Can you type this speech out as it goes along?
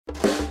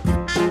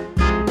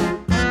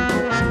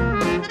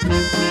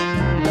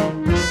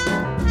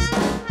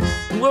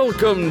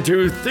Welcome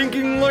to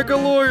Thinking Like a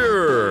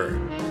Lawyer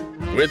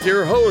with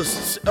your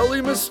hosts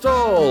Ellie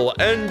Mistal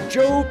and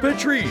Joe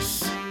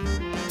Patrice,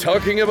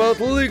 talking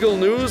about legal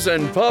news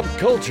and pop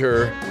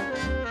culture,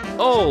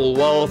 all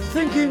while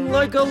thinking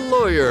like a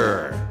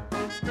lawyer.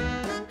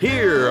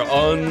 Here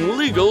on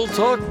Legal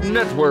Talk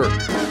Network.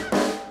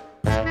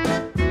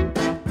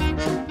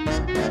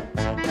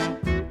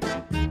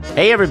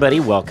 Hey everybody,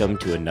 welcome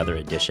to another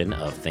edition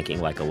of Thinking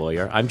Like a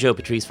Lawyer. I'm Joe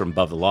Patrice from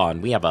Above the Law,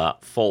 and we have a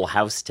full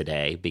house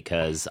today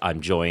because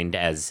I'm joined,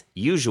 as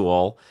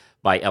usual,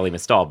 by Ellie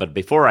Mistal. But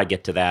before I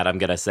get to that, I'm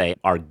going to say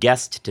our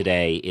guest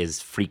today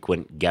is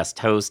frequent guest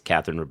host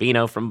Catherine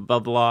Rubino from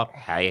Above the Law.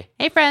 Hi.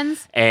 Hey,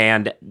 friends.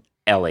 And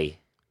Ellie.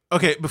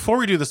 Okay, before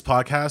we do this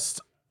podcast,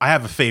 I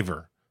have a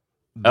favor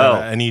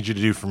that I need you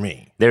to do for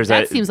me.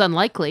 That seems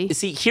unlikely.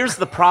 See, here's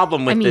the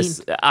problem with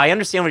this. I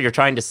understand what you're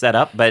trying to set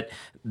up, but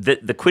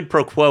the quid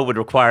pro quo would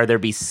require there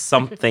be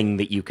something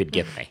that you could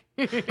give me.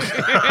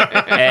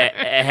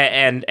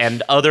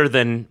 and other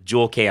than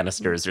jewel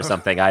canisters or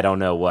something, I don't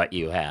know what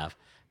you have.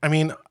 I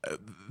mean,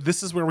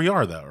 this is where we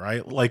are, though,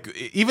 right? Like,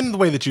 even the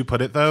way that you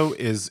put it, though,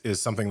 is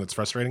something that's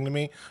frustrating to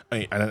me. I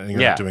mean, you're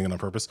not doing it on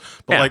purpose,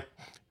 but like,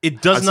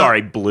 it does not.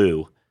 Sorry,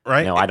 Blue.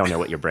 Right? No, I don't know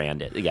what your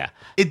brand is. Yeah.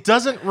 It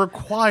doesn't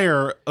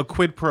require a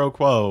quid pro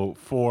quo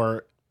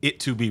for it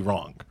to be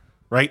wrong,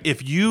 right?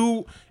 If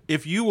you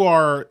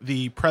are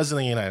the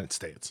president of the United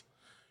States,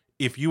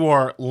 if you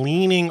are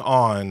leaning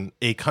on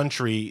a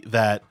country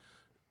that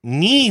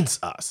needs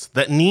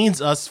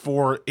us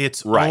for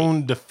its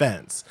own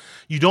defense,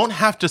 you don't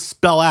have to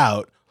spell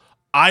out,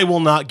 I will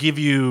not give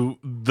you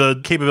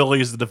the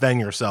capabilities to defend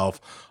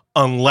yourself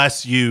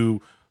unless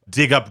you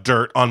dig up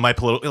dirt on my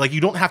political... Like,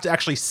 you don't have to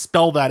actually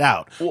spell that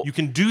out. Well, you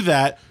can do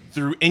that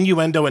through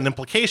innuendo and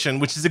implication,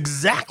 which is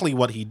exactly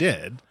what he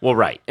did. Well,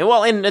 right.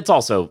 Well, and it's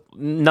also...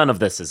 None of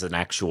this is an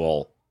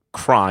actual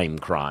crime.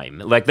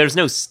 Like, there's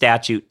no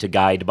statute to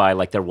guide by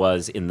like there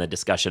was in the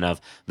discussion of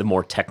the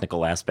more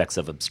technical aspects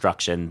of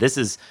obstruction. This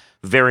is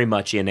very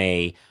much in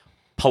a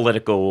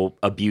political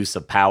abuse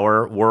of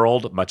power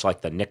world, much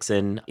like the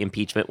Nixon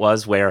impeachment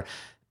was, where...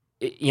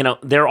 You know,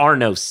 there are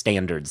no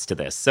standards to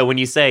this. So when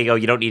you say, oh,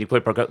 you don't need a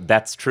quid pro quo,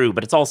 that's true.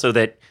 But it's also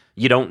that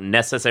you don't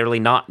necessarily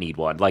not need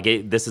one. Like,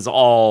 this is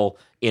all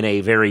in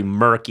a very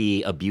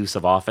murky abuse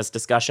of office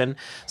discussion.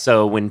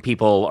 So when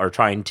people are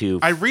trying to...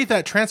 I read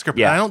that transcript,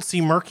 and I don't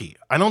see murky.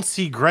 I don't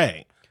see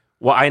gray.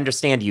 Well, I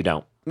understand you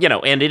don't. You know,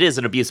 and it is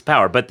an abuse of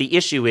power. But the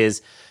issue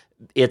is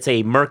it's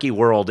a murky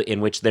world in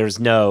which there's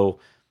no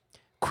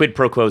quid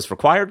pro quos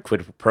required,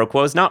 quid pro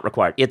quos not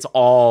required. It's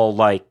all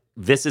like,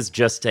 this is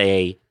just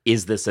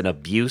is this an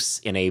abuse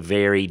in a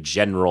very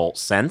general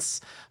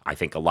sense? I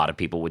think a lot of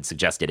people would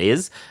suggest it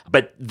is.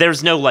 But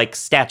there's no like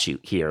statute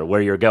here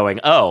where you're going,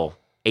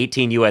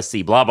 18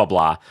 USC, blah, blah,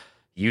 blah.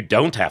 You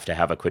don't have to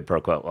have a quid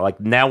pro quo. Like,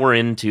 now we're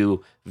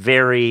into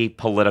very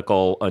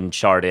political,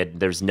 uncharted.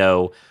 There's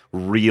no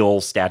real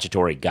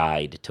statutory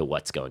guide to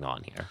what's going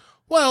on here.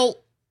 Well,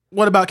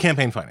 what about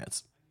campaign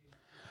finance?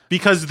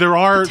 Because there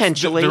are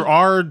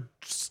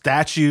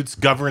statutes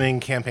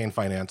gofoverning campaign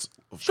finance.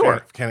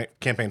 Sure.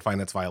 Campaign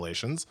finance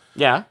violations.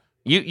 Yeah.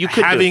 You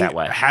could do it that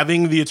way.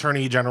 Having the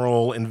attorney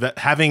general,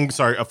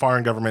 a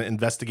foreign government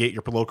investigate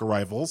your political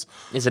rivals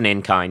is an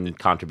in-kind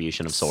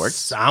contribution of sorts.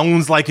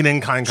 Sounds like an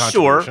in-kind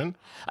contribution.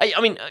 Sure. I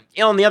mean,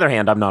 on the other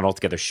hand, I'm not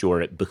altogether sure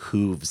it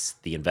behooves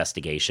the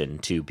investigation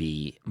to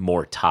be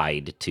more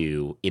tied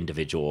to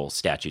individual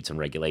statutes and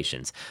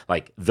regulations.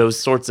 Like, those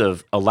sorts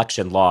of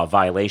election law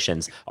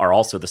violations are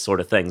also the sort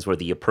of things where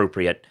the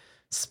appropriate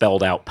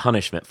spelled out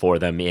punishment for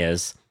them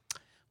is,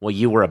 well,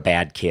 you were a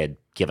bad kid,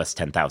 give us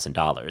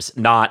 $10,000,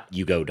 not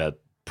you go to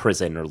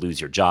prison or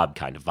lose your job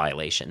kind of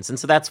violations. And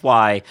so that's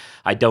why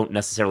I don't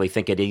necessarily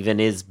think it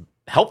even is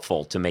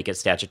helpful to make it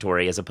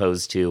statutory as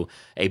opposed to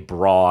a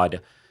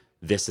broad,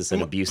 this is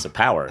an abuse of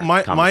power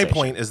conversation. My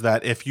point is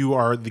that if you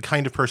are the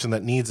kind of person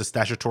that needs a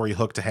statutory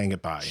hook to hang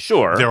it by,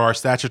 sure, there are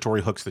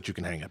statutory hooks that you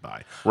can hang it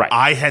by. Right.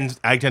 I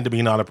tend to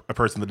be not a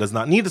person that does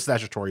not need a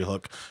statutory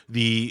hook.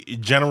 The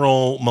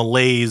general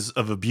malaise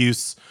of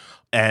abuse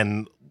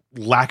and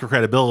lack of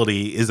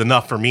credibility is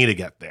enough for me to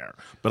get there.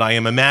 But I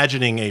am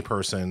imagining a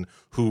person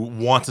who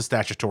wants a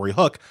statutory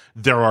hook.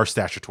 There are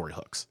statutory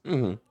hooks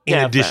in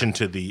addition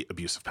to the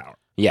abuse of power.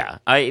 Yeah.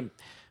 I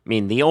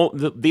mean, the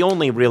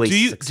only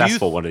really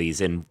successful one of these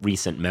in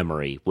recent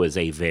memory was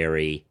a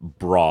very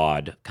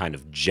broad kind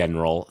of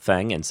general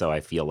thing. And so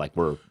I feel like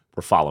we're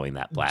following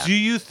that plan. Do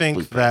you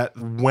think that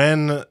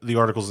when the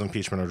articles of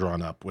impeachment are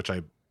drawn up, which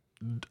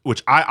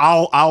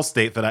I'll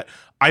state that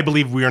I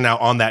believe we are now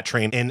on that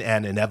train in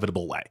an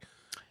inevitable way,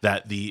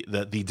 that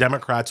the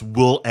Democrats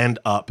will end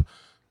up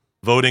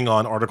voting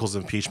on articles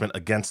of impeachment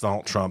against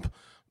Donald Trump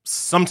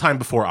sometime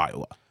before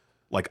Iowa.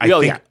 Like,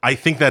 I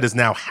think that is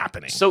now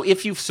happening. So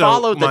if you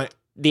follow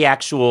the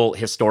actual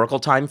historical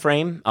time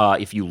frame,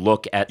 if you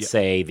look at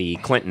say the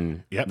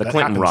Clinton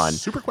run,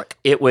 super quick.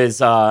 It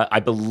was I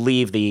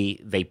believe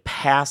they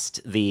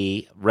passed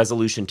the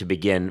resolution to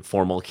begin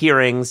formal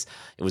hearings.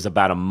 It was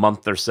about a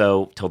month or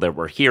so till there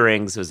were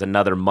hearings. It was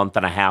another month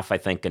and a half, I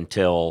think,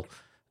 until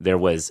there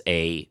was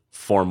a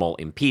formal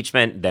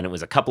impeachment, then it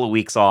was a couple of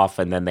weeks off,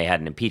 and then they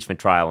had an impeachment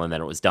trial, and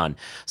then it was done.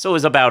 So it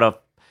was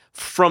about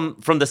from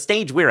the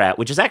stage we're at,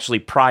 which is actually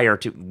prior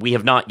to, we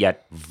have not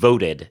yet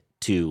voted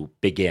to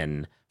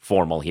begin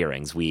formal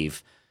hearings.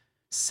 We've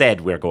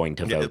said we're going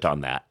to vote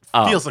on that.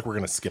 Feels like we're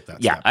going to skip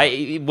that step.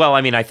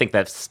 I think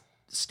that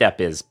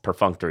step is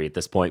perfunctory at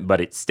this point,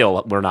 but it's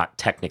still, we're not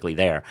technically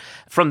there.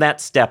 From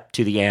that step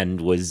to the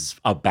end was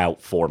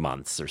about 4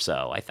 months or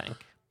so, I think.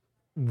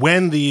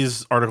 When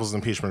these articles of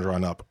impeachment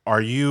run up,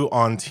 are you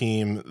on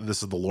team,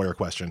 this is the lawyer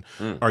question,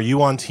 are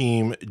you on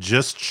team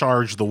just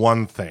charge the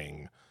one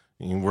thing?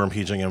 We're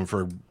impeaching him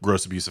for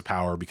gross abuse of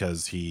power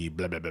because he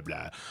blah, blah, blah,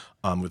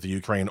 blah, with the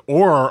Ukraine.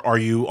 Or are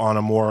you on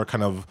a more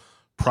kind of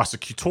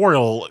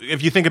prosecutorial,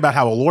 if you think about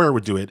how a lawyer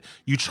would do it,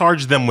 you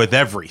charge them with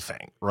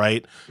everything,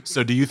 right?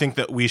 So do you think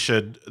that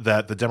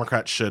that the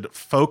Democrats should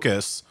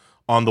focus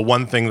on the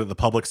one thing that the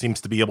public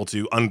seems to be able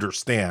to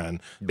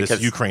understand,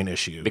 this Ukraine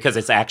issue? Because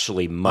it's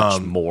actually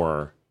much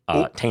more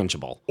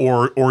tangible.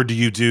 Or do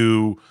you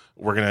do,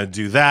 we're going to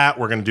do that,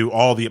 we're going to do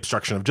all the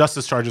obstruction of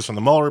justice charges from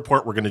the Mueller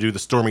report, we're going to do the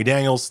Stormy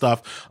Daniels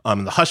stuff,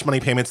 the hush money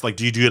payments, like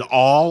do you do it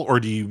all or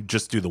do you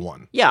just do the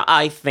one? Yeah,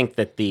 I think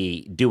that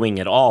the doing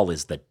it all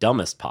is the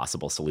dumbest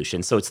possible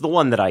solution. So it's the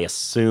one that I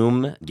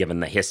assume,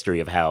 given the history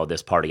of how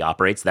this party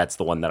operates, that's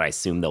the one that I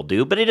assume they'll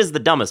do. But it is the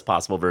dumbest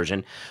possible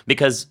version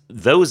because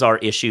those are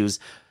issues.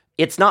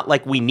 It's not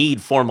like we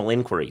need formal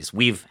inquiries.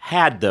 We've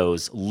had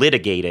those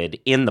litigated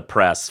in the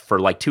press for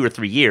like 2 or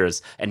 3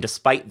 years. And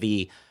despite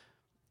the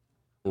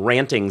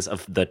rantings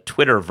of the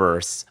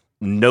Twitterverse,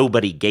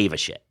 nobody gave a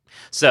shit.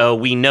 So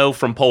we know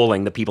from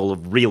polling that people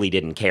really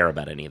didn't care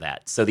about any of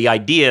that. So the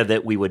idea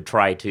that we would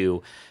try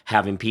to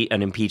have an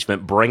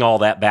impeachment bring all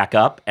that back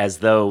up as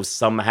though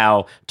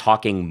somehow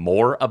talking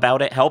more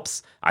about it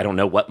helps, I don't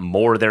know what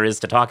more there is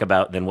to talk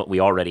about than what we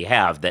already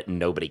have that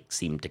nobody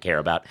seemed to care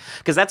about.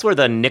 Because that's where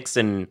the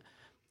Nixon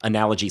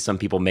analogy some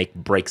people make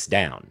breaks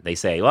down. They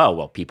say, oh,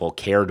 well, people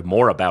cared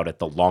more about it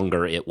the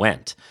longer it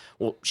went.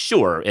 Well,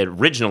 sure,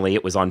 originally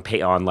it was on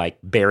like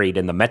buried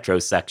in the Metro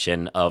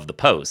section of the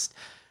Post.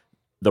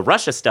 The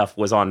Russia stuff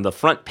was on the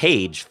front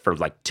page for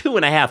like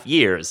 2.5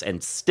 years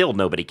and still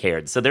nobody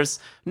cared. So there's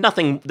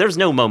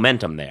no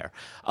momentum there.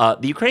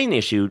 The Ukraine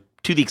issue,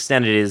 to the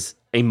extent it is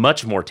a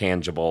much more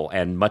tangible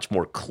and much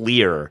more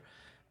clear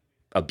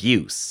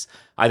abuse,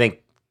 I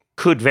think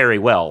could very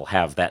well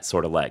have that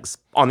sort of legs.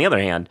 On the other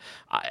hand,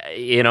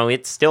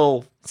 it's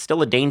still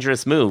a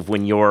dangerous move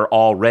when you're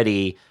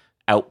already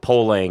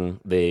outpolling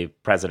the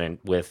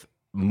president with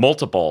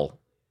multiple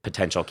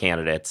potential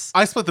candidates.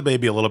 I split the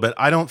baby a little bit.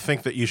 I don't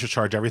think that you should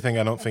charge everything.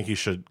 I don't think you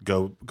should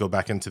go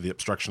back into the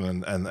obstruction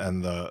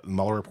and the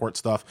Mueller report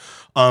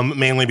stuff,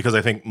 mainly because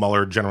I think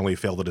Mueller generally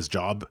failed at his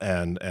job,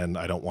 and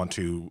I don't want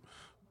to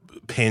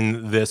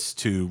pin this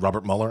to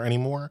Robert Mueller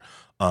anymore.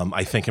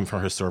 I thank him for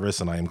his service,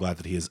 and I am glad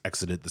that he has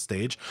exited the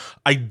stage.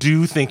 I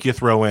do think you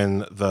throw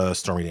in the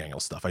Stormy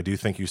Daniels stuff. I do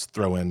think you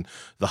throw in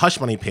the hush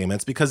money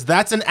payments because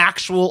that's an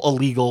actual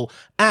illegal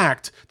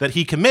act that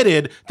he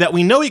committed, that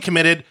we know he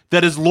committed,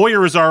 that his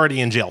lawyer is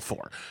already in jail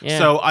for. Yeah.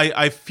 So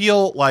I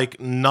feel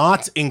like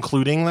not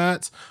including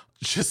that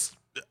just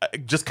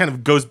kind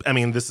of goes, I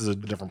mean, this is a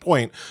different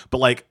point, but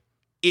like,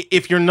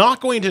 if you're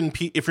going to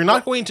impeach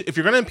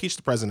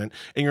the president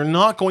and you're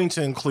not going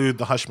to include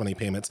the hush money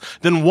payments,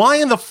 then why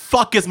in the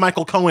fuck is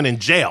Michael Cohen in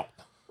jail?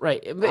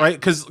 Right.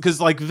 Because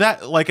like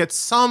that, like at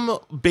some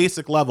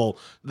basic level,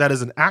 that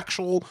is an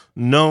actual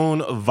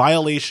known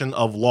violation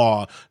of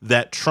law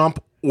that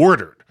Trump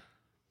ordered.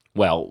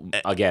 Well,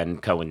 again,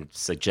 Cohen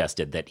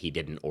suggested that he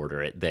didn't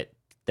order it, that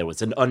there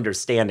was an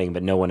understanding,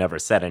 but no one ever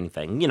said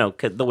anything,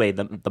 the way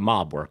the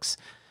mob works.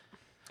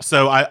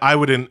 So I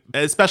wouldn't,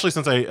 especially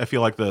since I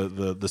feel like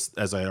the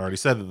as I already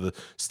said, the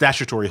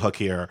statutory hook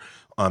here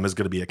is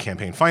going to be a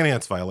campaign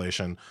finance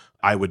violation.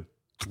 I would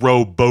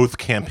throw both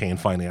campaign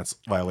finance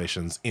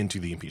violations into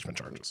the impeachment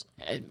charges.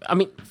 I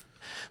mean,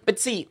 but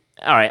see,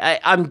 all right,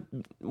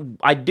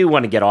 I do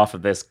want to get off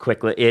of this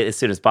quickly as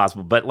soon as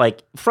possible, but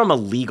like from a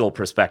legal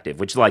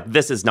perspective, which like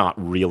this is not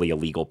really a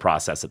legal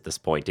process at this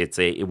point.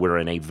 We're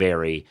in a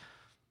very,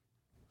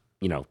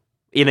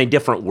 in a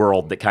different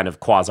world that kind of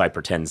quasi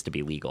pretends to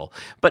be legal.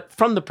 But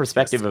from the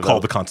perspective of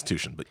called the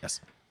Constitution, but yes.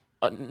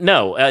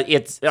 No,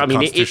 it's a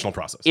constitutional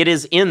process. It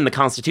is in the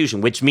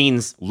Constitution, which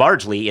means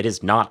largely it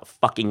is not a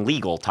fucking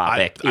legal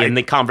topic in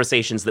the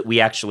conversations that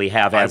we actually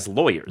have as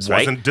lawyers, right?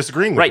 I wasn't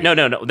disagreeing with right, you.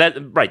 No.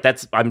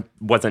 I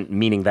wasn't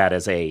meaning that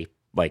as a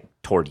like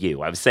toward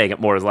you. I was saying it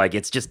more like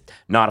it's just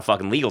not a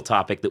fucking legal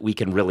topic that we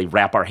can really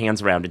wrap our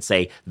hands around and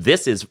say,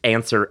 this is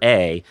answer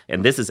A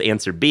and this is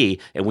answer B.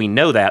 And we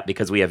know that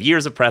because we have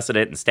years of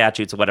precedent and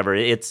statutes or whatever.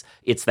 It's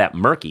that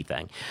murky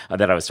thing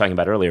that I was talking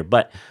about earlier.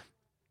 But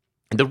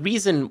the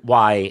reason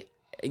why,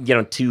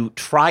 to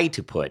try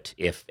to put,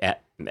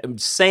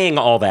 saying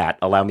all that,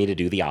 allow me to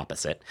do the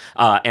opposite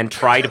and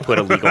try to put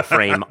a legal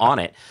frame on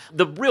it.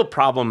 The real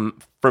problem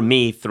for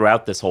me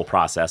throughout this whole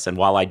process, and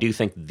while I do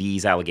think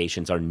these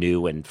allegations are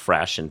new and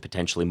fresh and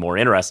potentially more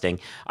interesting,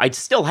 I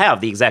still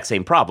have the exact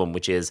same problem,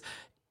 which is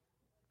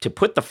to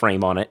put the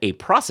frame on it, a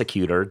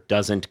prosecutor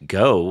doesn't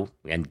go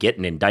and get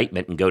an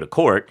indictment and go to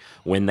court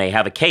when they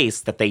have a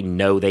case that they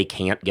know they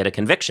can't get a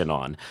conviction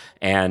on.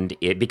 And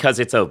because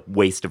it's a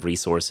waste of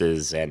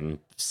resources and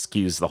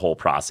skews the whole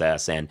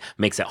process and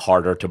makes it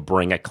harder to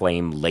bring a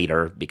claim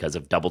later because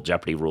of double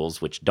jeopardy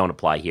rules, which don't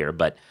apply here,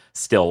 but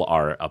still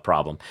are a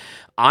problem.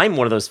 I'm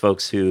one of those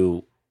folks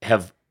who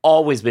have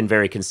always been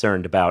very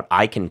concerned about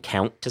I can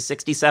count to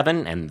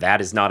 67, and that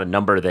is not a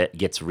number that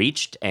gets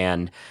reached.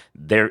 And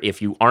there,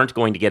 if you aren't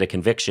going to get a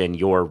conviction,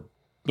 you're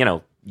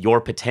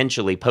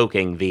potentially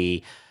poking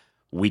the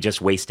 "we just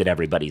wasted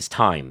everybody's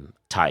time"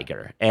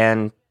 tiger.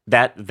 And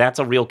that's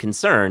a real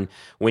concern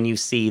when you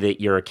see that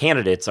your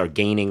candidates are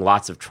gaining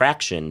lots of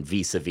traction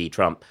vis-a-vis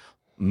Trump,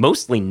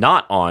 mostly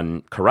not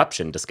on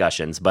corruption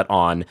discussions, but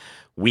on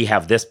we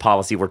have this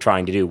policy we're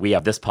trying to do, we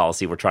have this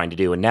policy we're trying to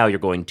do, and now you're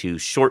going to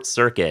short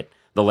circuit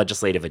the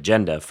legislative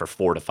agenda for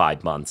 4 to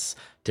 5 months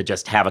to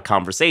just have a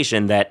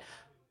conversation that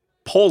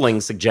polling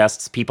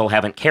suggests people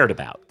haven't cared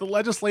about. The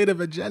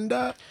legislative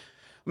agenda?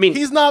 I mean,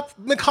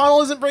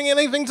 McConnell isn't bringing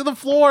anything to the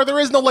floor. There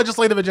is no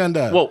legislative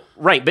agenda. Well,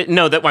 right, but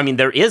no,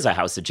 there is a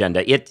House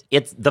agenda.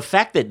 It's the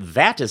fact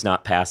that is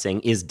not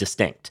passing is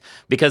distinct,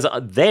 because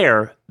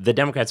there the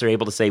Democrats are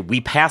able to say,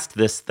 we passed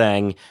this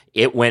thing,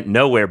 it went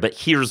nowhere, but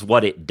here's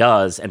what it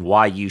does and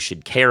why you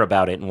should care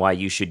about it and why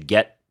you should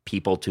get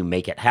people to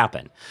make it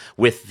happen.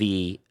 With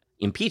the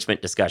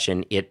impeachment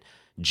discussion, it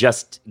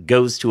just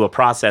goes to a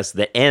process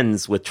that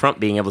ends with Trump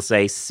being able to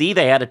say, see,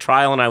 they had a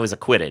trial and I was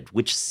acquitted,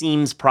 which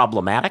seems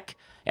problematic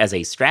as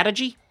a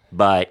strategy,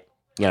 but,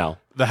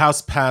 The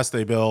House passed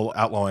a bill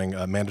outlawing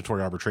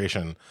mandatory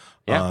arbitration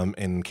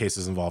in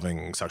cases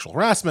involving sexual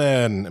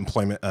harassment,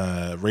 employment,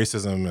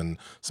 racism, and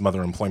some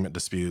other employment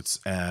disputes.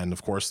 And,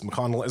 of course,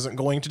 McConnell isn't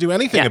going to do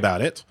anything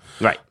about it.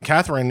 Right.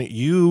 Catherine,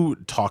 you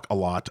talk a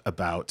lot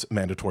about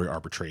mandatory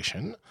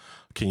arbitration.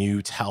 Can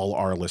you tell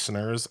our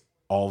listeners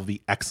all the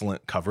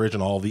excellent coverage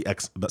and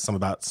some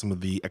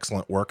of the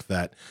excellent work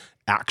that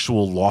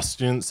actual law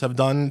students have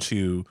done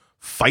to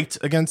fight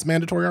against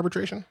mandatory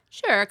arbitration?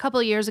 Sure. A couple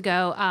of years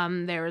ago,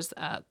 there was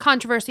a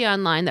controversy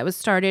online that was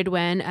started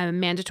when a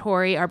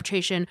mandatory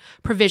arbitration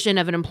provision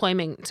of an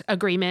employment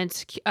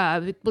agreement,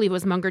 I believe it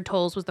was Munger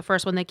Tolles was the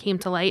first one that came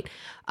to light,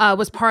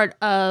 was part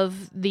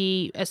of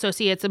the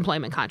associate's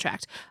employment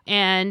contract.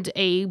 And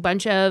a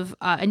bunch of,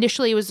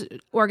 initially it was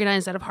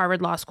organized out of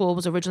Harvard Law School,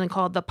 was originally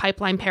called the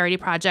Pipeline Parity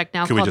Project.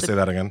 Now, Can we just say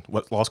that again?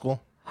 What law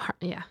school?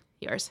 Yeah,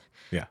 yours.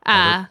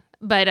 Yeah.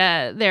 But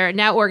they're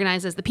now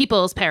organized as the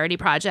People's Parity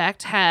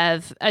Project,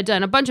 have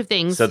done a bunch of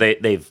things. So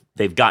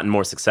they've gotten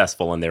more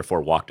successful and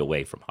therefore walked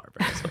away from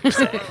Harvard, is what you're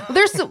saying.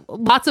 There's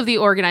lots of the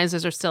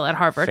organizers are still at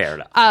Harvard. Fair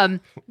enough.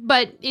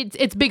 But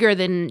it's bigger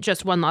than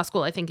just one law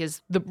school, I think,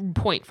 is the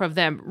point for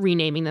them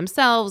renaming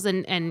themselves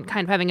and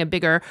kind of having a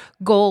bigger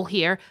goal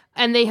here.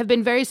 And they have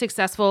been very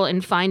successful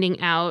in finding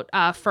out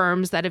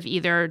firms that have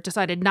either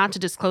decided not to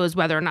disclose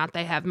whether or not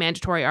they have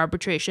mandatory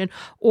arbitration,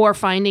 or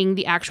finding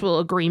the actual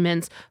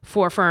agreements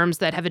for firms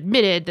that have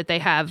admitted that they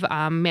have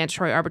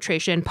mandatory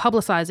arbitration,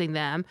 publicizing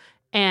them,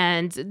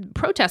 and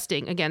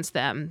protesting against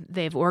them.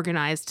 They've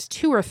organized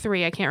 2 or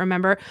 3, I can't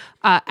remember,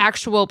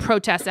 actual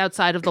protests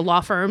outside of the law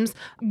firms.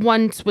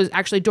 One was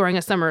actually during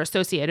a summer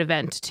associate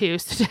event to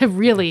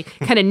really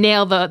kind of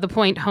nail the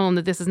point home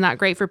that this is not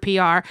great for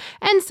PR.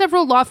 And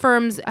several law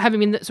firms,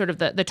 having been sort of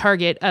the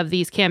target of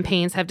these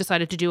campaigns, have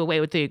decided to do away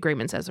with the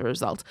agreements as a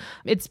result.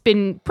 It's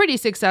been pretty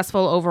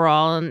successful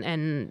overall,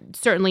 and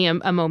certainly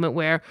a moment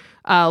where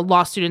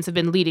law students have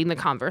been leading the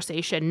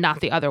conversation, not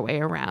the other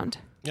way around.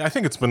 Yeah, I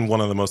think it's been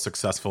one of the most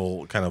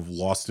successful kind of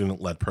law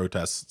student-led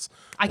protests.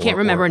 I can't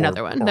remember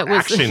another one that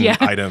was action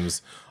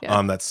items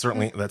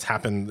that's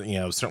happened.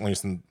 Certainly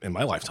in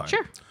my lifetime.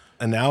 Sure.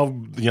 And now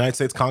the United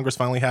States Congress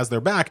finally has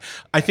their back.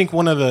 I think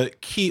one of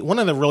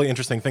the really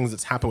interesting things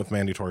that's happened with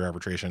mandatory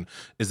arbitration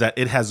is that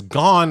it has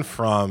gone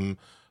from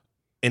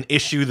an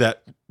issue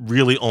that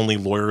really only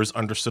lawyers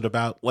understood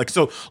about.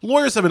 So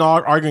lawyers have been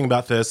arguing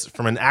about this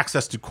from an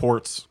access to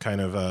courts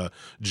kind of a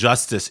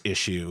justice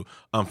issue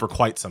for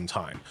quite some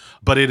time.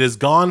 But it has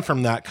gone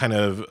from that kind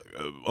of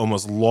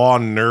almost law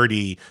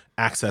nerdy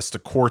access to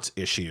courts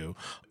issue,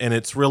 and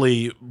it's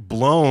really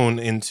blown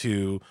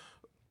into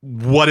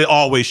what it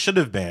always should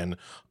have been,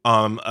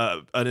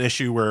 an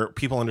issue where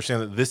people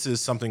understand that this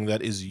is something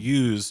that is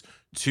used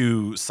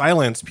to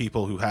silence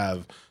people who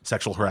have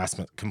sexual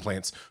harassment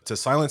complaints, to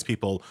silence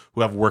people who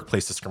have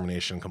workplace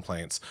discrimination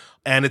complaints.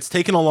 And it's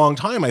taken a long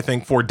time, I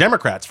think, for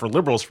Democrats, for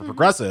liberals, for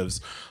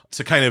progressives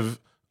to kind of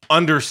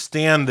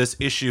understand this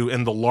issue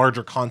in the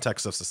larger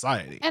context of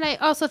society. And I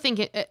also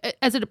think,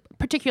 as it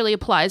particularly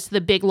applies to the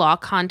big law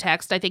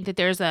context, I think that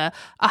there's a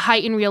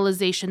heightened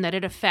realization that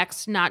it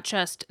affects not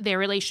just their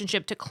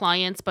relationship to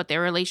clients, but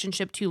their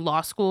relationship to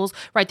law schools,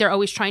 right? They're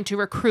always trying to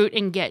recruit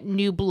and get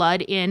new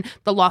blood in.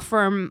 The law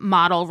firm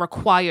model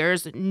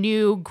requires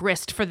new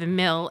grist for the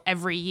mill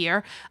every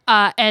year,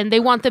 and they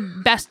want the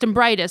best and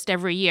brightest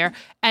every year.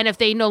 And if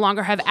they no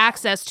longer have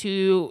access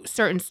to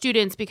certain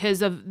students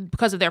because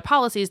of their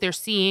policies, they're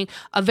seeing being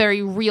a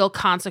very real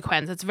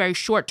consequence. It's very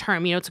short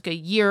term. It's like a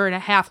 1.5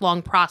 year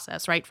long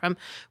process, right? From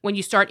when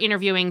you start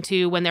interviewing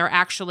to when they're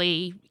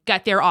actually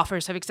got their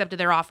offers, have accepted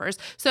their offers.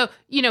 So,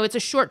 it's a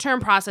short term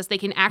process. They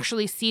can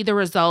actually see the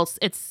results.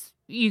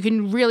 You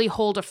can really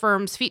hold a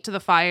firm's feet to the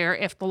fire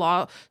if the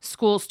law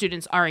school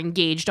students are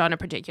engaged on a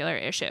particular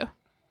issue.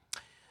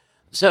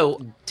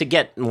 So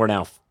we're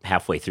now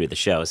halfway through the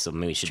show, so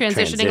maybe we should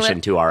Transitioning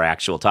transition to our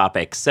actual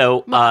topic.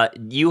 So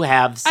you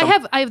have some...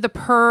 I have the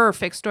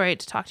perfect story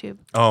to talk to you.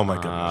 Oh my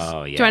goodness.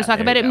 Oh, yeah. Do you want to talk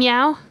about it,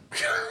 Meow?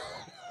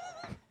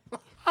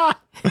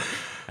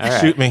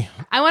 Shoot me.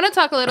 I want to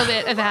talk a little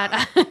bit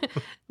about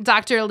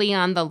Dr.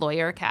 Leon the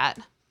lawyer cat.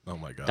 Oh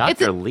my god.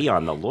 Dr.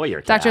 Leon, the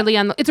lawyer cat. Dr.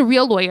 Leon, it's a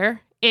real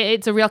lawyer.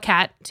 It's a real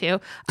cat, too,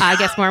 I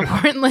guess more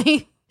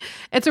importantly.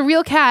 It's a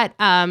real cat.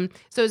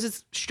 So it's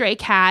this stray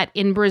cat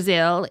in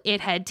Brazil. It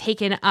had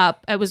taken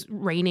up, it was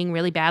raining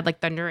really bad, like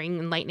thundering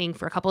and lightning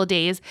for a couple of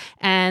days.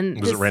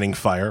 And Was it raining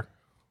fire?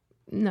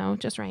 No,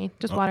 just rain,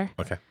 just water.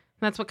 Okay.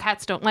 That's what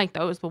cats don't like,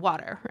 though, is the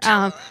water.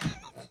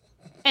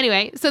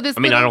 Anyway, so this.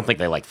 I mean, I don't think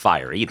they like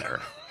fire either.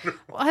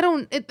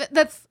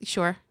 That's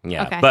sure.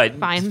 Yeah, okay, but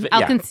fine. yeah.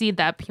 I'll concede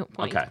that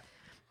point. Okay.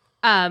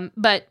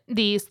 But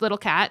this little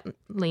cat,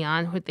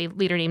 Leon, with the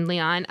leader named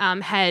Leon,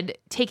 had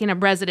taken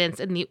up residence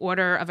in the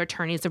Order of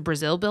Attorneys of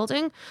Brazil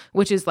building,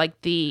 which is like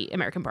the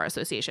American Bar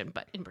Association,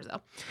 but in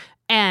Brazil.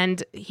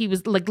 And he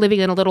was like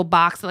living in a little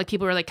box. Like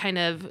people were like kind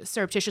of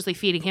surreptitiously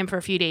feeding him for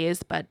a few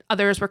days, but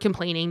others were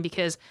complaining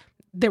because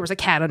there was a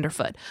cat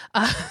underfoot,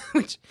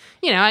 which,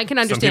 I can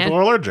understand. Some people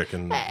are allergic.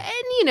 And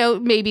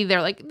maybe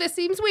they're like, this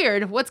seems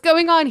weird. What's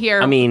going on here?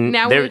 I mean,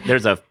 now there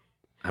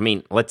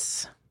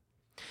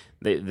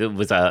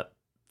was a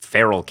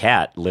feral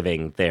cat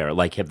living there.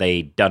 Like, have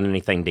they done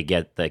anything to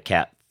get the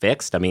cat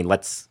fixed? I mean,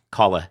 let's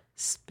call a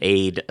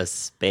spade a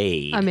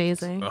spade.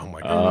 Amazing. oh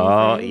my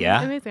god. Oh,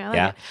 yeah. Amazing. I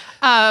like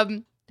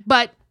it.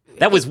 But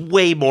That was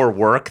way more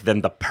work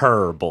than the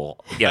purr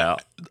bowl,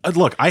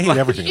 Look, I hate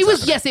everything.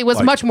 it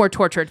was much more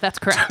tortured. That's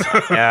correct.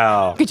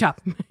 Yeah. Good job.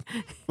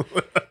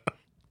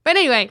 But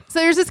anyway, so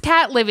there's this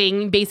cat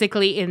living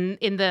basically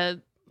in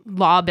the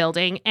law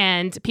building,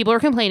 and people are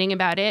complaining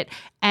about it.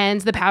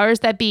 And the powers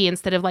that be,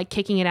 instead of like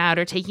kicking it out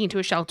or taking it to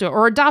a shelter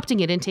or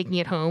adopting it and taking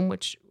it home,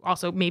 which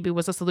also maybe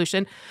was a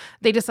solution,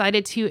 they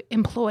decided to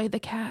employ the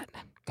cat.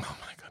 Oh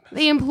my goodness.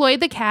 They employed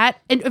the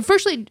cat, and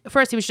first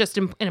he was just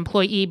an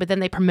employee, but then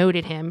they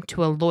promoted him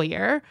to a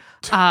lawyer.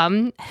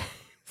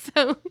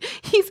 So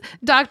he's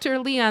Dr.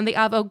 Leon the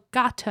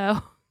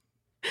Avogato.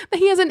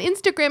 He has an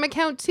Instagram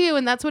account too,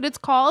 and that's what it's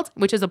called,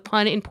 which is a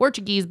pun in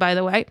Portuguese, by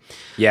the way.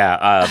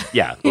 Yeah.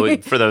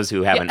 For those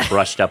who haven't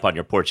brushed up on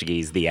your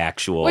Portuguese, the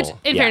actual. Which,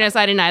 in fairness,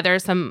 I didn't either.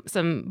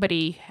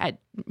 Somebody had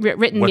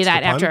written me What's that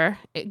the pun? after.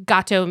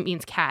 Gato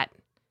means cat,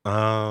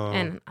 Oh.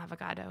 and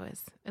avocado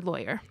is a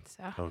lawyer.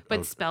 So,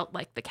 but spelt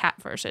like the cat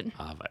version.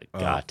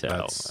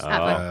 Avocado.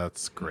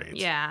 That's great.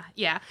 Yeah.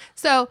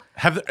 So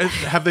Have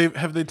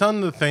they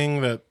done the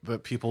thing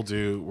that people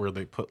do where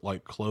they put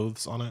like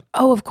clothes on it?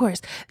 oh, of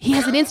course, he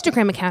has an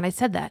Instagram account. I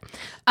said that.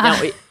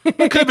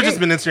 It could have just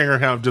been an Instagram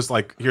account, just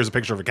like here's a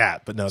picture of a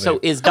cat. But no. So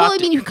they, is Well,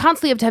 Dr. I mean, you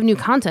constantly have to have new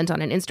content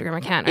on an Instagram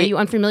account. Are you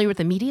unfamiliar with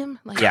the medium?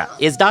 Like, Yeah.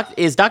 Is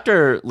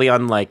Dr.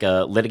 Leon like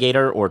a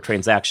litigator or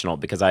transactional?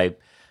 Because I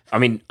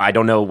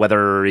don't know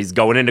whether he's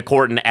going into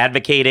court and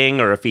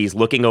advocating or if he's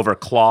looking over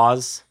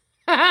clause.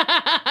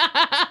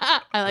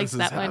 I liked this is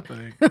that one.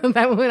 happening.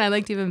 That one I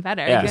liked even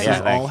better. Yeah, This Good.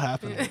 is all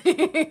happening.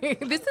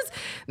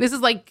 This is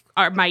like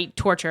my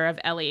torture of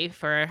Ellie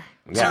for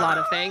Yeah. a lot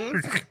of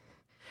things.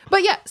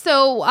 But yeah,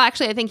 so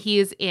actually I think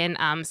he's in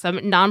some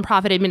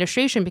nonprofit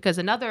administration, because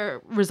another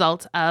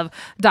result of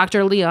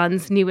Dr.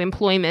 Leon's new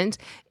employment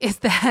is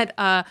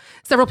that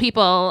several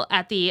people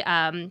at the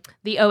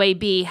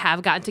OAB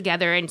have gotten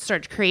together and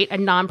started to create a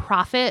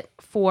nonprofit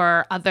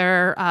for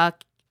other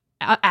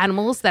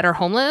animals that are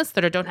homeless,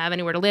 that don't have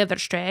anywhere to live, that are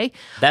stray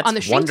That's on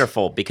the street.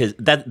 wonderful, because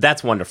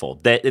that's wonderful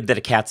that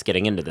a cat's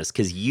getting into this,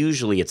 because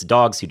usually it's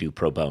dogs who do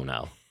pro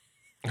bono.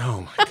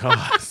 Oh my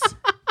gosh.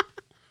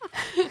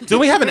 Do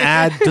we have an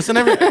ad? Do we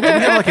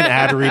have like an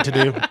ad read to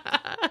do?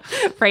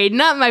 Afraid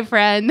not, my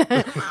friend.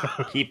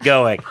 Keep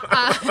going.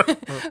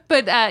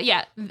 But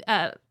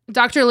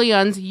Dr.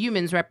 Leon's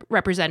humans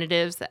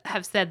representatives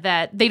have said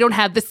that they don't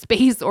have the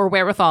space or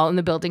wherewithal in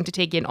the building to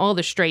take in all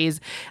the strays,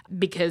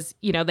 because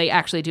they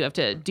actually do have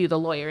to do the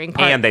lawyering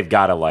part. And they've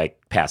got to like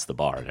pass the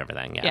bar and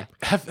everything. Yeah.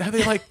 Have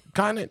they like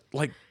gotten it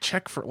like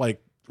checked for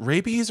like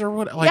rabies or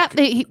what? Like,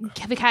 the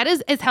cat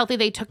is healthy.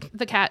 They took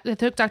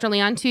Dr.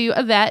 Leon to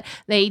a vet.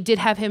 They did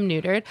have him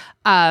neutered.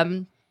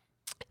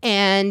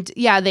 And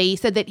they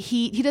said that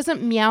he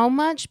doesn't meow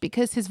much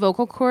because his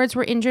vocal cords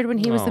were injured when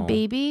he was a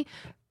baby,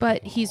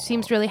 but he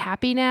seems really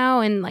happy now,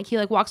 and like he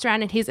like walks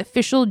around, and his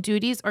official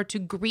duties are to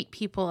greet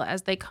people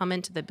as they come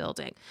into the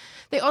building.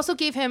 They also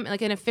gave him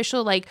like an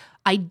official like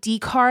ID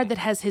card that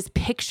has his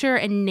picture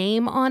and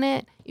name on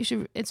it.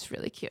 It's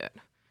really cute.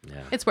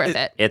 Yeah. It's worth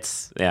it.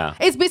 It's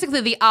It's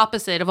basically the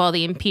opposite of all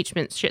the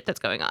impeachment shit that's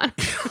going on.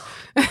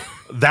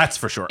 That's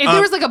for sure. If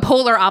there was like a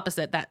polar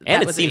opposite, that And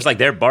that it would seems be. like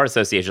their bar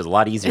association is a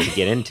lot easier to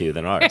get into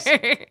than ours.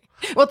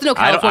 Well, it's no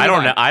California. I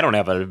don't bar. I don't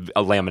have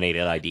a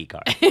laminated ID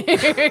card.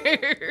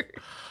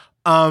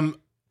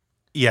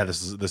 Yeah,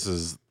 this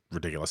is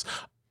ridiculous.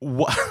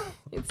 What?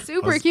 It's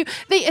super cute.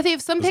 They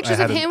have some pictures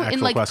had of an him in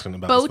actual like question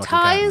about bow this fucking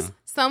cat. ties,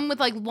 some with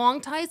like long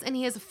ties, and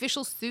he has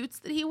official suits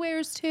that he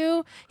wears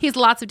too. He has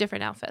lots of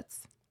different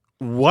outfits.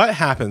 What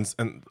happens?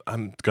 And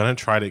I'm gonna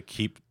try to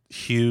keep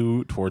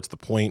Hugh towards the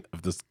point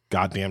of this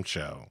goddamn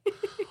show.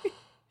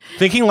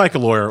 Thinking like a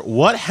lawyer,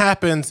 what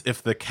happens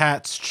if the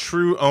cat's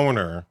true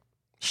owner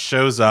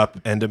shows up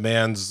and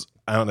demands,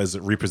 I don't know, is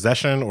it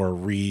repossession or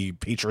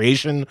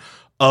repatriation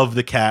of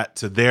the cat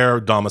to their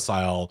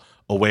domicile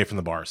away from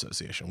the bar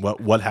association?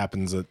 What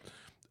happens?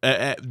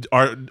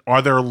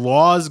 Are there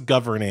laws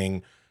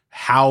governing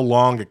how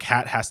long a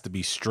cat has to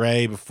be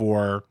stray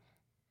before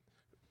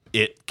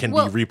it can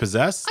be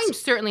repossessed? I'm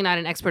certainly not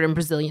an expert in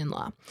Brazilian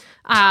law.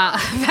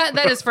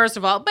 That is first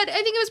of all. But I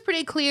think it was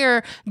pretty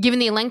clear, given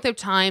the length of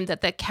time that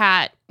the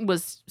cat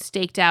was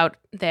staked out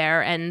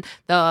there and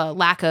the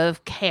lack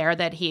of care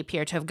that he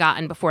appeared to have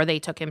gotten before they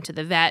took him to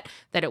the vet,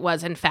 that it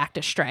was in fact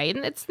a stray.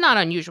 And it's not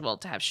unusual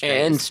to have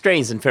strays. And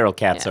strays and feral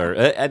cats are,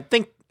 I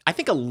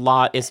think a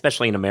lot,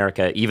 especially in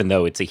America, even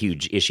though it's a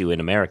huge issue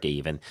in America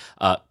even,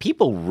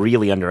 people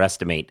really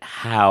underestimate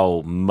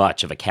how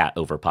much of a cat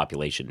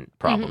overpopulation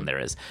problem there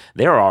is.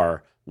 There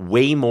are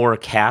way more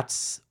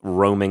cats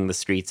roaming the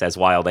streets as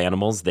wild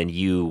animals than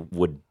you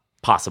would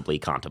possibly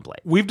contemplate.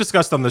 We've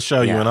discussed on the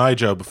show, you and I,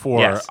 Joe,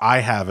 before. Yes. I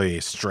have a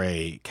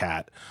stray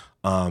cat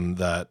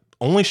that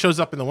only shows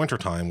up in the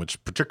wintertime,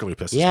 which particularly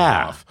pisses me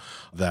off.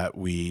 That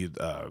we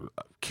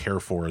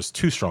care for is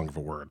too strong of a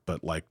word,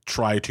 but like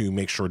try to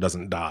make sure it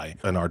doesn't die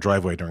in our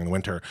driveway during the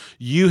winter.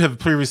 You have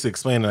previously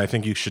explained, and I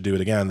think you should do it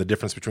again, the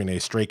difference between a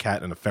stray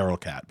cat and a feral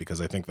cat, because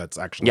I think that's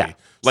actually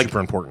super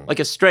important. Like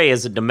a stray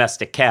is a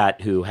domestic cat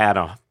who had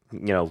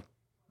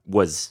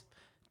was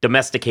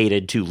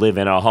domesticated to live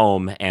in a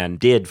home and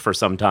did for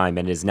some time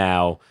and is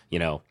now,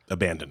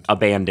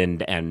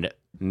 abandoned and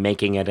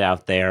making it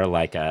out there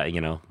like a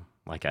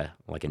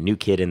new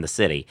kid in the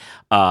city.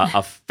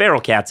 A feral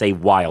cat's a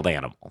wild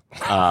animal.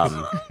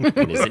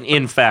 It is an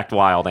in fact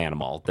wild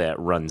animal that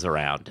runs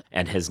around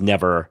and has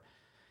never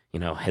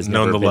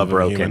been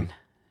broken.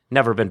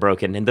 Never been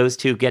broken. And those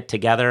two get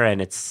together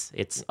and it's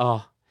a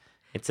love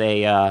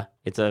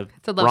story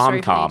for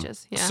rom-com.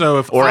 ages. Yeah. So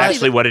if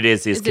What it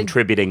is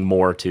contributing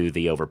more to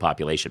the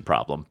overpopulation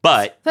problem.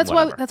 But that's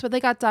whatever. why they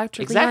got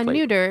Dr. Exactly.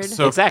 Leon neutered.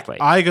 So exactly.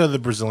 I go to the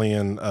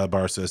Brazilian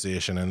Bar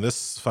Association, and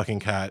this fucking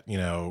cat,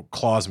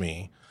 claws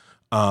me.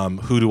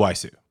 Who do I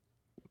sue?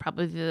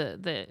 Probably the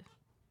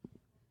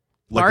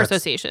Like, Bar that's-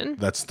 Association.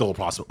 That's still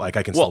possible. Like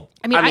I can Well,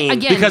 still. I mean,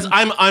 again, Because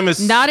I'm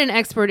not an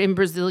expert in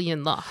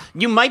Brazilian law.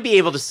 You might be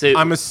able to sue.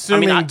 I'm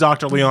assuming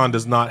Dr. Leon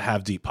does not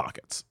have deep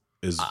pockets.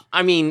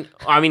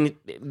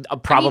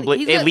 Probably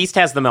he's at least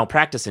has the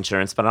malpractice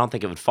insurance, but I don't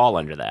think it would fall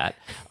under that.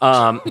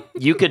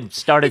 You could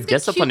start a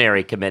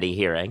disciplinary committee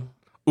hearing.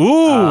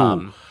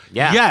 Ooh.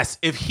 Yeah. Yes.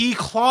 If he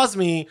claws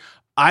me,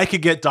 I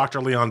could get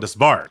Dr. Leon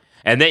disbarred.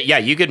 And then,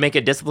 you could make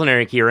a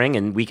disciplinary hearing,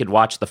 and we could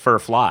watch the fur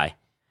fly.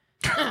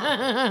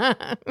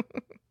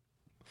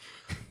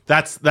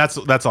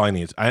 That's all I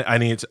need. I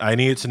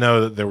need to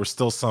know that there was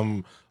still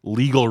some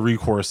legal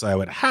recourse I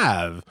would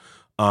have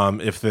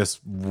if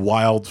this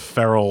wild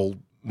feral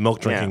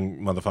milk drinking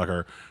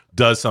motherfucker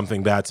does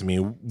something bad to me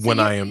when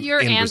I am.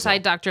 You're in anti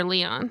Brazil. Dr.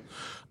 Leon.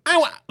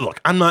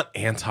 Look, I'm not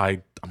anti.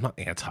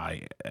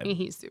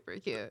 He's super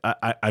cute.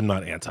 I'm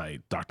not anti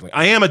Dr. Leon.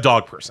 I am a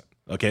dog person.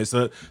 Okay,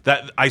 so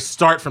that I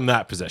start from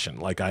that position.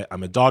 Like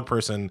I'm a dog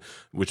person,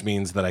 which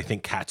means that I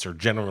think cats are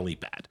generally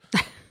bad.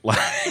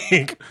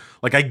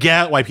 like I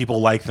get why people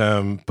like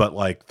them, but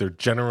like they're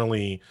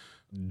generally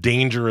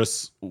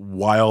dangerous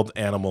wild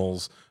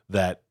animals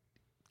that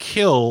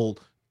kill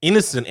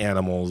innocent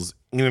animals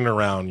in and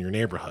around your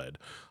neighborhood.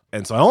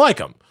 And so I don't like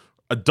them.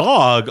 A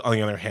dog, on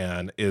the other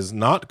hand, is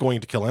not going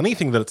to kill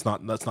anything that's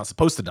not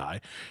supposed to die.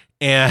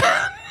 And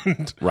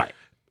Right.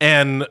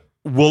 And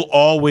will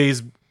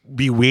always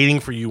be waiting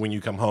for you when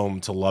you come home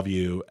to love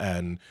you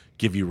and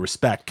give you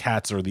respect.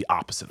 Cats are the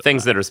opposite of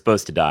Things that are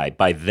supposed to die.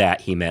 By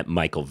that, he meant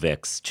Michael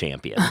Vick's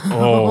champion.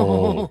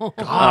 Oh,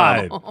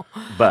 God.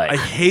 But I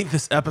hate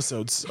this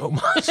episode so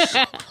much.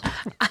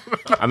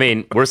 I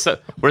mean, we're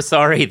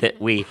sorry that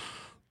we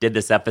did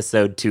this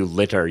episode to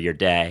litter your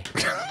day.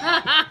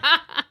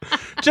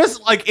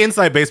 Just like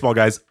inside baseball,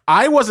 guys,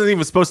 I wasn't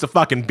even supposed to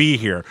fucking be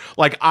here.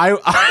 Like I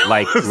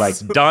Like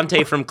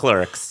Dante from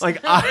Clerks. like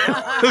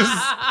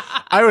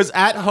I was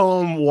at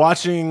home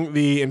watching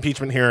the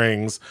impeachment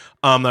hearings.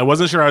 I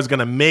wasn't sure I was going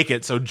to make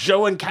it, so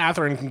Joe and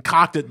Catherine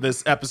concocted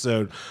this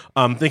episode,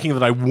 thinking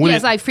that I wouldn't.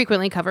 Yes, I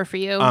frequently cover for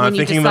you when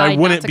you thinking that I decide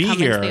wouldn't not to be come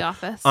here. into the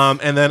office.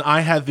 And then I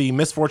had the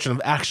misfortune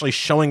of actually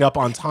showing up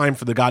on time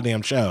for the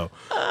goddamn show.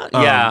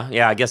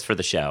 Yeah, I guess for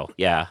the show.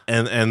 Yeah.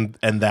 And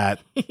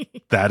that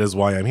is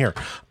why I'm here.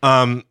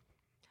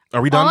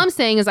 Are we done? All I'm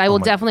saying is I will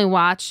definitely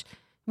watch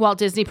Walt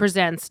Disney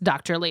Presents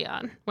Dr.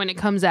 Leon when it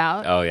comes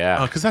out. Oh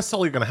yeah. Because that's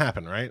totally going to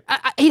happen, right?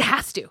 It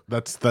has to.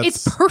 That's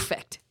It's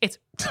perfect. It's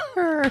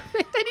perfect.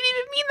 I didn't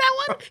even mean that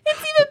one.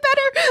 It's even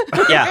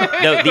better. Yeah.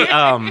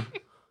 No.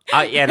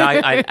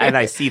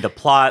 I see the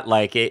plot.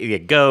 Like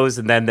it goes,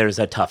 and then there's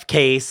a tough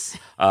case.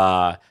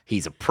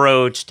 He's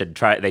approached and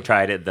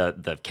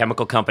the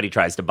chemical company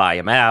tries to buy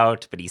him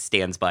out, but he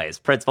stands by his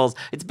principles.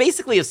 It's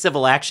basically a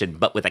civil action,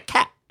 but with a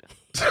cat.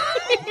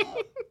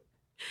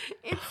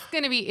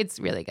 It's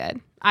really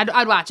good.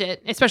 I'd watch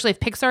it, especially if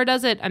Pixar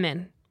does it. I'm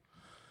in.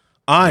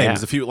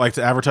 Imes, if you would like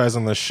to advertise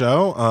on this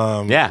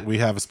show, we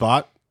have a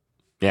spot.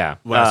 Yeah.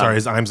 Well, sorry,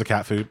 is Imes a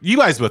cat food? You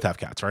guys both have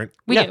cats, right?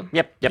 We do.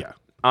 Yep. Yeah.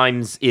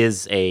 Imes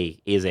is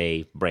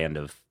a brand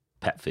of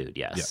pet food.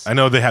 Yes. Yeah. I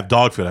know they have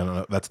dog food. I don't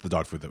know. That's the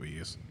dog food that we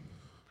use.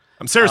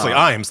 I'm seriously,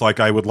 Imes. Like,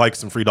 I would like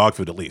some free dog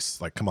food at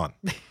least. Like, come on.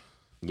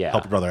 Yeah.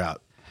 Help your brother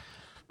out.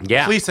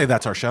 Yeah. Please say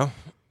that's our show.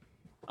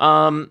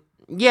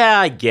 Yeah,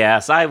 I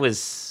guess. I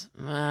was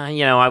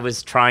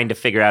trying to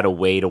figure out a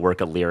way to work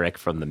a lyric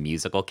from the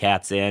musical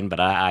Cats in, but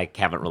I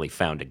haven't really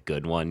found a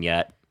good one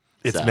yet.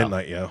 It's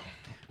midnight, yo.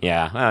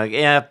 Yeah.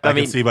 I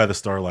can see by the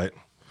starlight.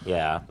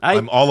 Yeah.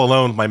 I'm all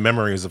alone with my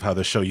memories of how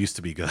this show used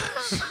to be good.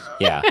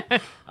 Yeah.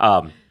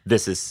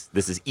 This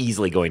is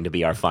easily going to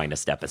be our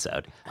finest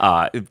episode.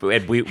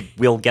 And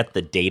we'll get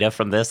the data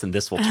from this, and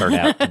this will turn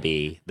out to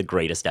be the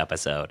greatest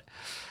episode.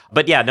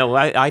 But yeah, no,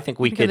 I think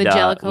we could be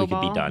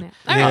done.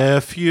 Yeah.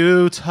 If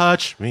you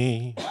touch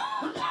me,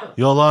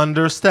 you'll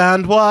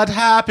understand what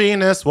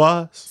happiness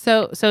was.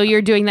 So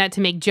you're doing that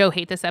to make Joe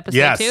hate this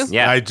episode too?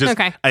 Yeah.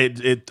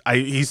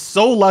 He's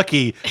so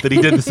lucky that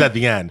he did this at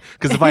the end.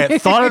 Because if I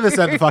had thought of this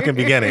at the fucking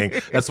beginning,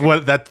 that's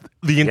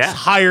the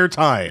entire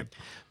time.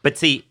 But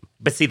see,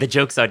 the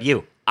joke's on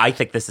you. I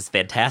think this is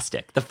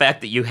fantastic. The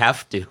fact that you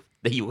have to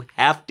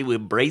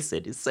embrace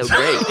it is so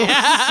great.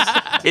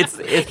 It's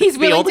He's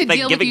the only to thing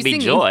deal giving with you me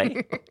singing. joy.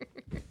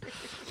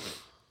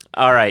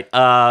 All right.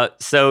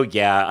 So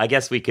yeah, I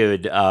guess we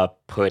could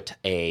put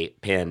a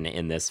pin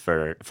in this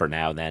for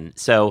now then.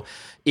 So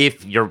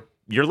if you're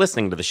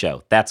listening to the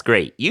show, that's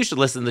great. You should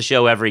listen to the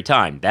show every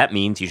time. That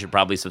means you should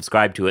probably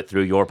subscribe to it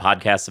through your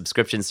podcast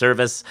subscription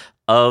service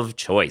of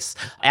choice.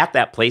 At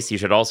that place, you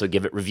should also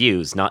give it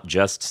reviews, not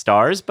just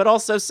stars, but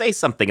also say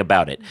something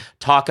about it.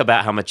 Talk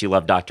about how much you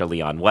love Dr.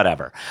 Leon,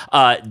 whatever.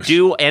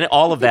 And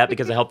all of that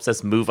because it helps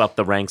us move up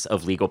the ranks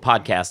of legal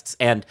podcasts.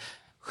 And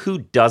who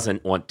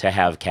doesn't want to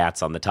have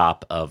cats on the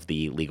top of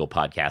the legal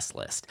podcast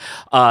list?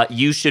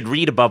 You should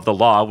read Above the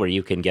Law, where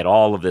you can get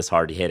all of this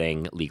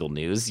hard-hitting legal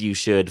news. You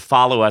should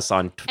follow us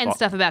on... And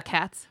stuff about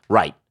cats.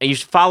 Right. And you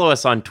should follow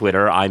us on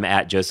Twitter. I'm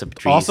at Joseph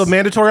Patrice. Also,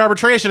 mandatory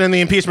arbitration in the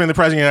impeachment of the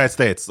President of the United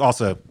States.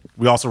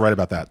 We also write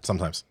about that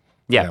sometimes.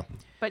 Yeah.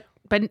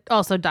 But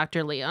also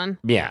Dr. Leon.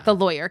 Yeah. The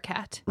lawyer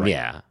cat. Right.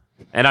 Yeah.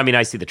 And I mean,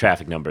 I see the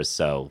traffic numbers,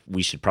 so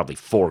we should probably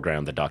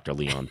foreground the Dr.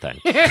 Leon thing.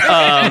 He's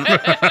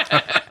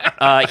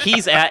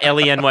at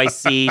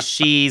EllieNYC.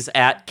 She's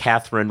at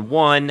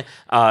Catherine1.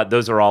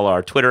 Those are all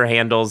our Twitter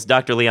handles.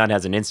 Dr. Leon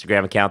has an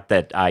Instagram account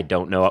that I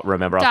don't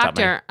remember off the top of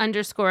my head.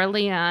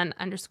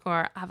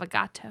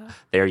 Dr._Leon_Avogato.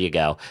 There you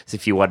go. So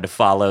if you wanted to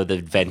follow the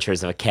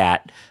adventures of a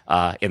cat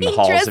in the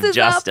halls of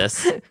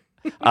justice.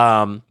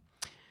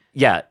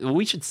 Yeah,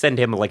 we should send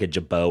him like a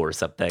jabot or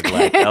something,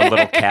 like a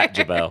little cat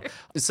jabot.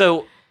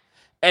 So...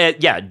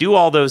 do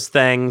all those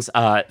things.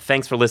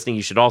 Thanks for listening.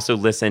 You should also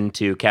listen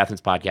to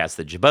Catherine's podcast,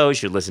 The Jabot. You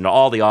should listen to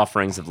all the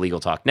offerings of Legal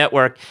Talk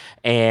Network.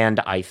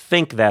 And I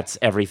think that's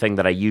everything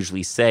that I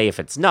usually say. If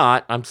it's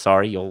not, I'm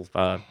sorry.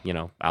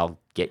 I'll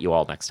get you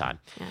all next time.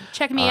 Yeah.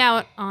 Check me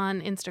out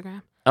on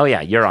Instagram. Oh,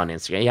 yeah. You're on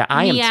Instagram. Yeah,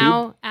 I am too.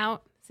 Meow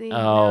out. See?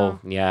 Oh,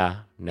 No. yeah.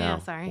 No. Yeah,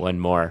 sorry. One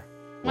more.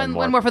 One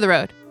more for the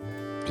road.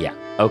 Yeah.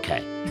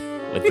 Okay.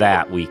 With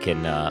that, we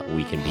can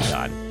be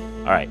done.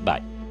 All right.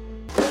 Bye.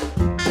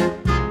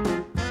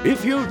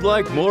 If you'd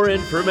like more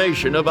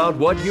information about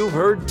what you've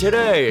heard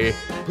today,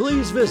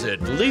 please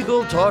visit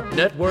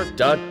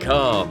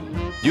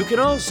LegalTalkNetwork.com. You can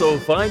also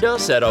find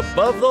us at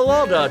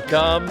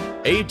AboveTheLaw.com,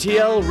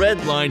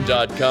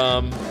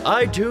 ATLRedline.com,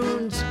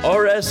 iTunes,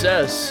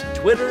 RSS,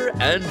 Twitter,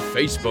 and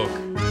Facebook.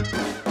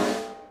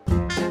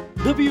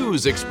 The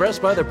views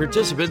expressed by the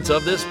participants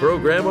of this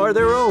program are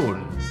their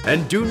own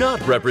and do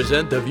not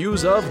represent the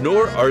views of,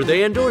 nor are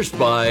they endorsed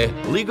by,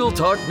 Legal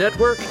Talk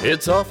Network,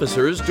 its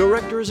officers,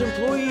 directors,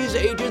 employees,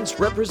 agents,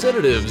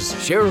 representatives,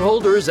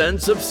 shareholders,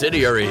 and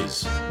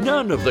subsidiaries.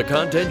 None of the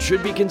content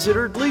should be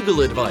considered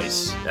legal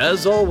advice.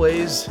 As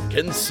always,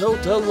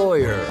 consult a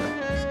lawyer.